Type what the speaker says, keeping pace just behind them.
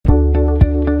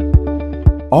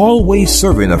always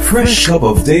serving a fresh cup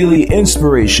of daily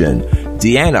inspiration,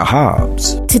 Deanna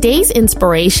Hobbs. Today's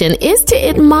inspiration is to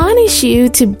admonish you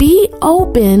to be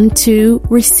open to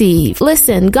receive.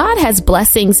 Listen, God has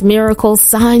blessings, miracles,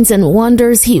 signs, and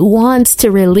wonders He wants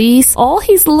to release. All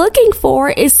He's looking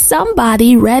for is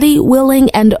somebody ready,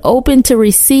 willing, and open to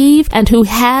receive, and who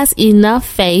has enough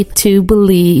faith to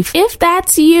believe. If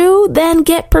that's you, then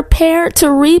get prepared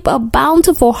to reap a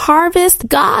bountiful harvest.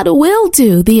 God will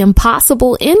do the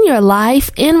impossible in your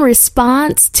life in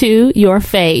response to your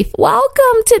faith. Welcome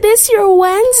to this, your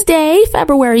Wednesday,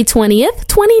 February 20th,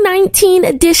 2019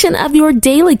 edition of your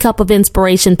Daily Cup of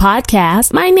Inspiration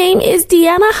podcast. My name is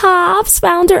Deanna Hobbs,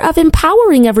 founder of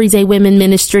Empowering Everyday Women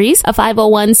Ministries, a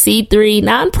 501c3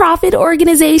 nonprofit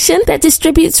organization that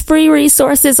distributes free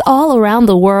resources all around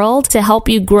the world to help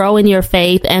you grow in your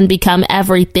faith and become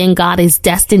everything God has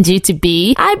destined you to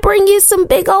be. I bring you some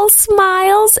big old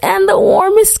smiles and the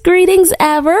warmest greetings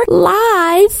ever,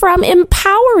 live from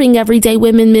Empowering Everyday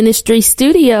Women Ministry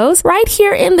Studios right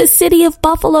here in the city of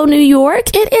Buffalo, New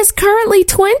York. It is currently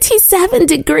 27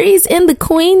 degrees in the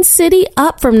Queen City,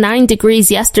 up from 9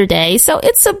 degrees yesterday, so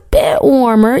it's a bit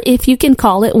warmer, if you can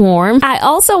call it warm. I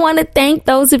also want to thank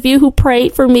those of you who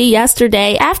prayed for me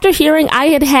yesterday. After hearing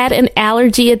I had an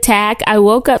allergy attack, I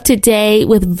woke up today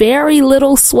with very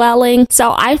little swelling,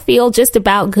 so I feel just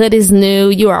about good as new.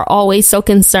 You are always so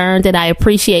concerned, and I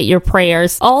appreciate your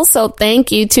prayers. Also,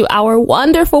 thank you to our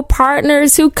wonderful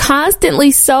partners who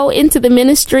constantly sow into the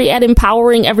ministry at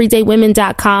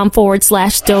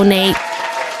empoweringeverydaywomen.com/donate.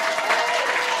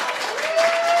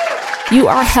 You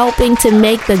are helping to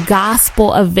make the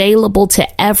gospel available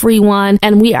to everyone,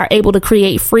 and we are able to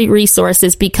create free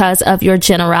resources because of your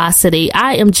generosity.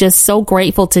 I am just so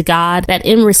grateful to God that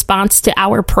in response to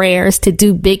our prayers to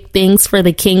do big things for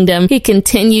the kingdom, He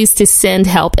continues to send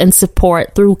help and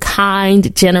support through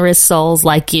kind, generous souls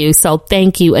like you. So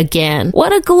thank you again.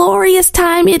 What a glorious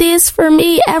time it is for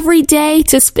me every day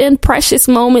to spend precious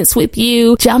moments with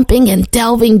you, jumping and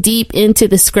delving deep into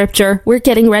the scripture. We're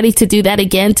getting ready to do that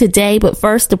again today. But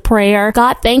first, a prayer.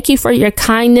 God, thank you for your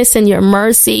kindness and your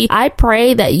mercy. I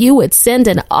pray that you would send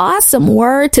an awesome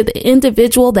word to the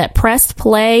individual that pressed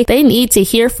play. They need to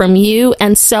hear from you.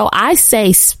 And so I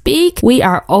say, speak. We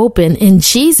are open in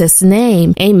Jesus'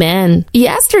 name. Amen.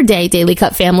 Yesterday, Daily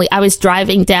Cup family, I was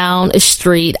driving down a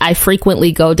street I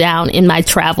frequently go down in my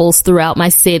travels throughout my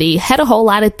city. Had a whole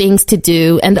lot of things to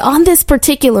do. And on this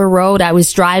particular road I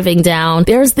was driving down,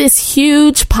 there's this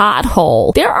huge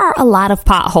pothole. There are a lot of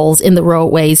potholes in the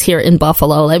roadways here in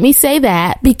Buffalo. Let me say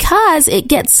that because it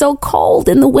gets so cold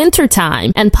in the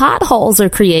wintertime, and potholes are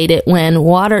created when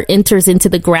water enters into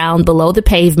the ground below the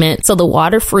pavement. So the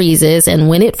water freezes, and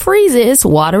when it freezes,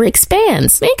 water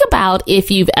expands. Think about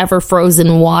if you've ever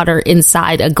frozen water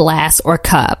inside a glass or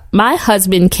cup. My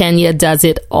husband, Kenya, does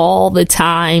it all the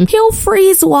time. He'll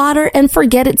freeze water and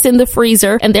forget it's in the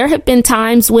freezer. And there have been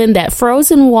times when that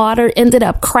frozen water ended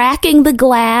up cracking the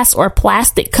glass or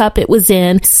plastic cup it was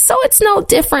in. So it's no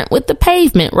different with the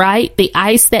pavement, right? The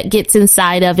ice that gets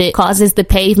inside of it causes the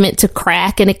pavement to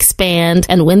crack and expand.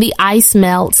 And when the ice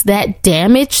melts, that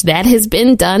damage that has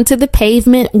been done to the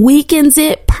pavement weakens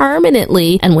it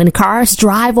permanently. And when cars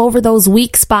drive over those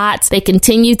weak spots, they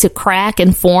continue to crack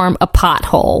and form a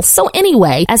pothole. So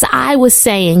anyway, as I was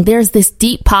saying, there's this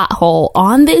deep pothole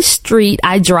on this street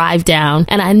I drive down,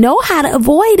 and I know how to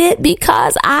avoid it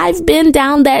because I've been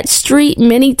down that street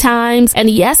many times. And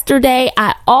yesterday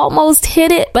I almost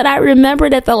hit it, but I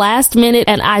remembered at the last minute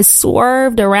and I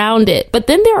swerved around it. But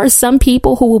then there are some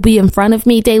people who will be in front of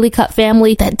me, Daily Cup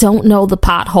family, that don't know the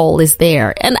pothole is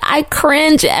there. And I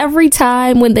cringe every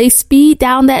time when they speed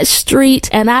down that street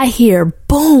and I hear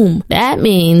boom. That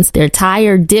means their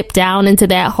tire dipped down into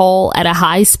that hole at a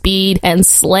high speed and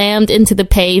slammed into the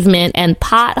pavement. And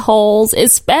potholes,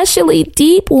 especially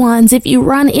deep ones, if you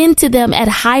run into them at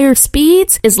higher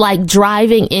speeds, is like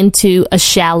driving into a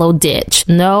shallow ditch.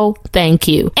 No, thank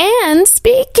you. And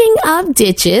speaking of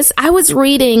ditches, I was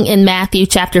reading in Matthew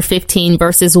chapter 15,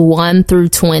 verses 1 through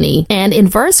 20. And in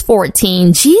verse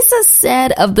 14, Jesus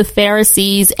said of the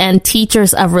Pharisees and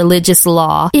teachers of religious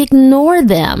law, ignore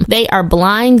them. They are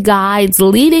blind guides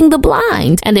leading the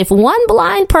blind. And if one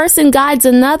blind person guides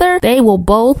another, they will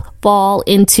both fall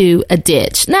into a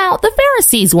ditch. Now, the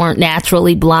Pharisees weren't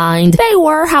naturally blind. They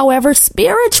were, however,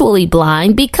 spiritually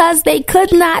blind because they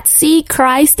could not see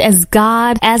Christ as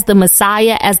God, as the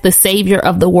Messiah, as the Savior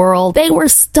of the world. They were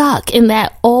stuck in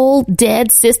that old,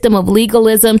 dead system of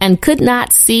legalism and could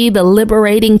not see the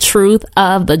liberating truth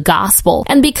of the gospel.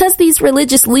 And because these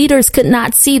religious leaders could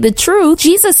not see the truth,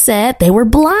 Jesus said they were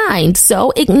blind,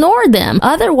 so ignore them.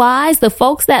 Otherwise, the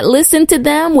folks that listened to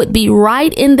them would be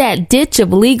right in that ditch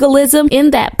of legalism,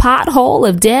 in that pothole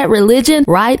of dead religion,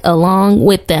 right along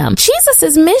with them.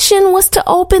 Jesus' mission was to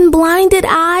open blinded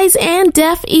eyes and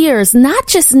deaf ears, not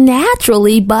just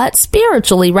naturally, but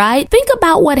spiritually, right? Think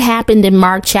about what happened in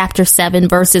Mark chapter 7,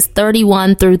 verses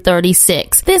 31 through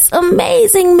 36. This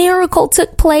amazing miracle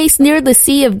took place near the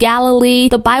Sea of Galilee.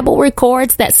 The Bible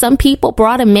records that some people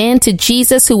brought a man to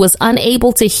Jesus who was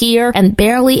unable to hear and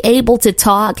barely able to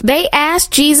talk. They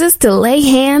asked Jesus to lay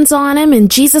hands on him, and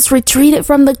Jesus retreated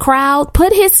from the crowd,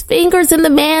 put his fingers in the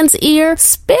man's ear,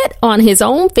 spit on his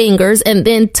own fingers, and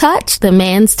then touched the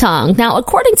man's tongue. Now,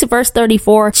 according to verse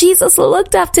 34, Jesus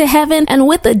looked up to heaven and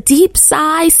with a deep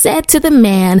sigh said to the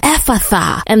man,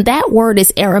 Ephphatha. And that word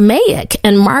is Aramaic,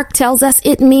 and Mark tells us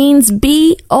it means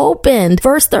be opened.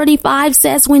 Verse 35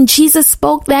 says when Jesus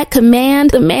spoke that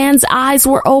command, the man's eyes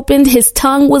were opened, his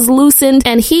tongue was loosened,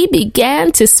 and he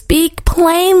began to speak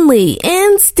plainly,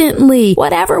 instantly.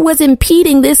 Whatever was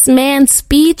impeding this man's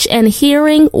speech and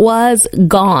hearing was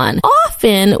gone.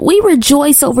 Often, we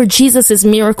rejoice over Jesus'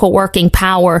 miracle working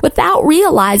power without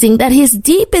realizing that his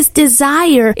deepest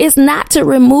desire is not to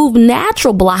remove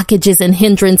natural blockages and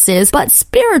hindrances, but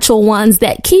spiritual ones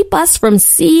that keep us from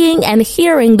seeing and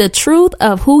hearing the truth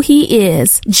of who he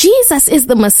is. Jesus is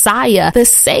the Messiah, the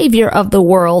Savior of the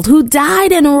world, who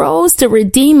died and rose to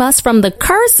redeem us from the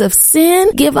curse of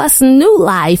sin, give us new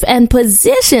life, and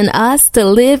position us to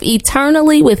live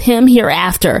eternally with him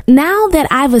hereafter. Now that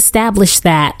I've established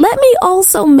that, let me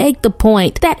also make the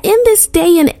point that in this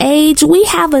day and age, we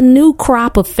have a new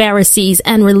crop of Pharisees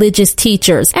and religious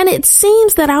teachers, and it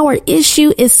seems that our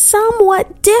issue is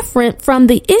somewhat different from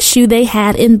the issue they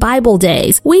had in Bible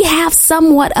days. We have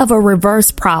somewhat of a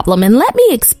reverse problem, and let me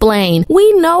explain.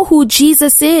 We know who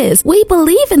Jesus is. We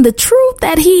believe in the truth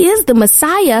that he is the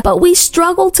Messiah, but we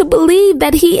struggle to believe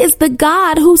that he is the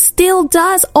God who still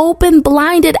does open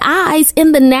blinded eyes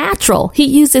in the natural. He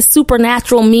uses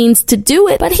supernatural means to do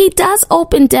it, but he does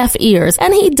open deaf ears,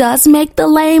 and he does make the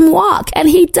lame walk, and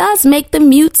he does make the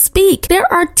mute speak.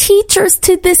 There are teachers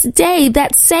to this day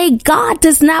that say God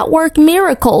does not work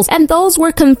miracles, and those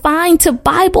were confined to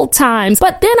Bible times.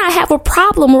 But then I have a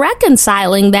problem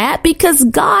reconciling that because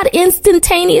God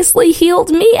instantaneously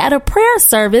healed me at a prayer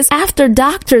service after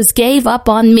doctors gave up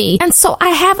on me. And so I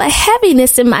have a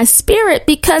heaviness in my spirit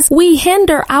because we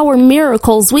hinder our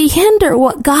miracles. We hinder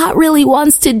what God really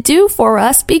wants to do for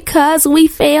us because we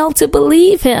fail to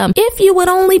believe him. If you would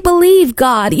only believe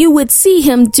God, you would see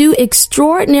him do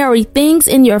extraordinary things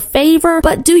in your favor,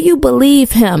 but do you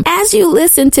believe him? As you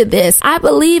listen to this, I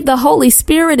believe the Holy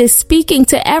Spirit is speaking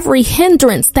to every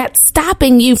hindrance that's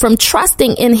stopping you from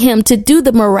trusting in him to do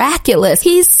the miraculous.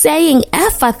 He's saying,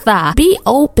 Ephphatha, be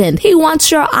open. He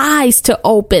wants your eyes to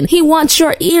open. He wants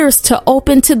your ears to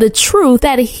open to the truth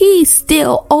that he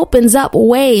still opens up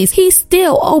ways. He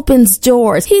still opens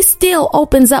doors. He still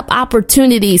opens up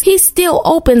opportunities. He still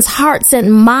opens hearts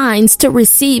and minds to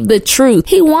receive the truth.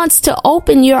 He wants to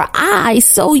open your eyes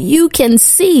so you can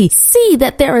see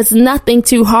that there is nothing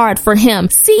too hard for him.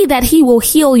 See that he will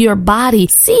heal your body.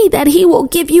 See that he will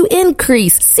give you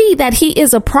increase. See that he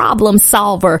is a problem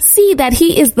solver. See that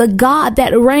he is the God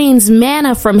that rains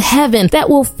manna from heaven that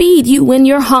will feed you when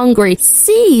you're hungry.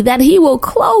 See that he will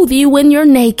clothe you when you're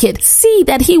naked. See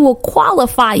that he will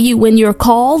qualify you when you're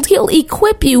called. He'll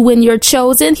equip you when you're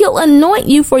chosen. He'll anoint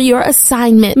you for your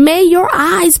assignment. May your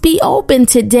eyes be open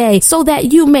today so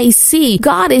that you may see.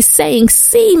 God is saying,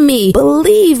 see me,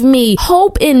 believe me,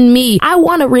 hope in me. I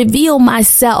want to reveal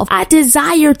myself. I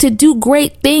desire to do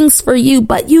great things for you,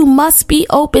 but you must be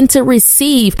open to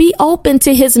receive. Be open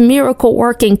to his miracle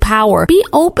working power. Be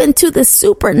open to the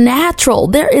supernatural.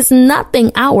 There is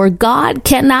nothing our God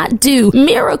cannot do.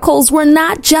 Miracles were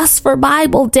not just for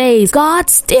Bible days. God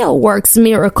still works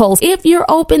miracles. If you're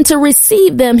open to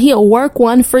receive them, he'll work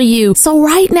one for you. So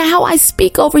right now I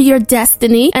speak over your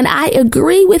destiny, and I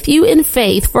agree with you in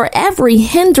faith for every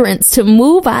hindrance to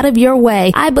move out of your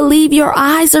way. I believe your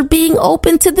eyes are being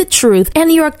open to the truth,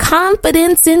 and your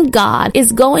confidence in God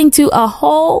is going to a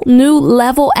whole new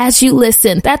level as you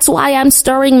listen. That's why I'm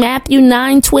stirring Matthew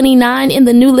 9:29 in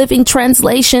the New Living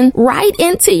Translation right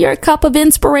into your cup of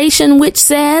inspiration, which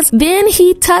says, "Then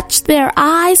he touched their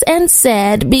eyes and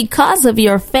said, because of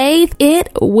your faith, faith, it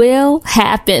will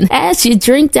happen. As you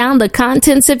drink down the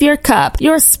contents of your cup,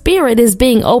 your spirit is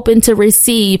being open to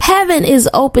receive. Heaven is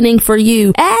opening for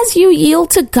you. As you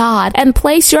yield to God and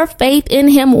place your faith in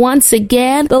Him once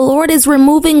again, the Lord is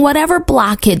removing whatever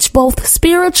blockage, both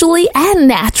spiritually and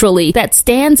naturally, that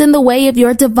stands in the way of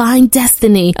your divine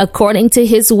destiny according to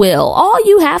His will. All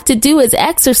you have to do is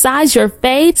exercise your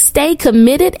faith, stay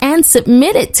committed and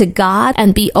submitted to God,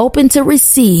 and be open to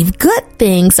receive. Good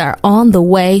things are on the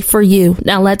way for you.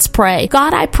 Now let's pray.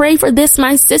 God, I pray for this,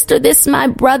 my sister, this, my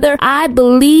brother. I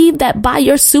believe that by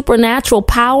your supernatural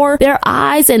power, their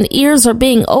eyes and ears are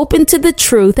being opened to the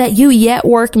truth that you yet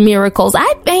work miracles.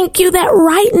 I thank you that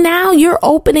right now you're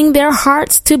opening their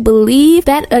hearts to believe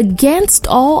that against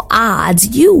all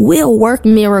odds, you will work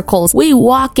miracles. We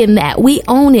walk in that. We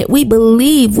own it. We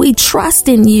believe. We trust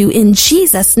in you. In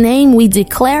Jesus' name, we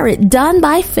declare it done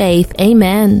by faith.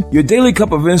 Amen. Your Daily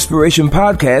Cup of Inspiration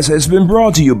podcast has been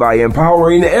brought to you by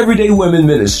Empowering Everyday Women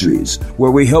Ministries,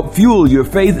 where we help fuel your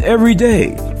faith every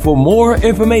day. For more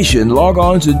information, log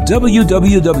on to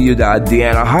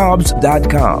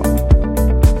www.deannahobbs.com.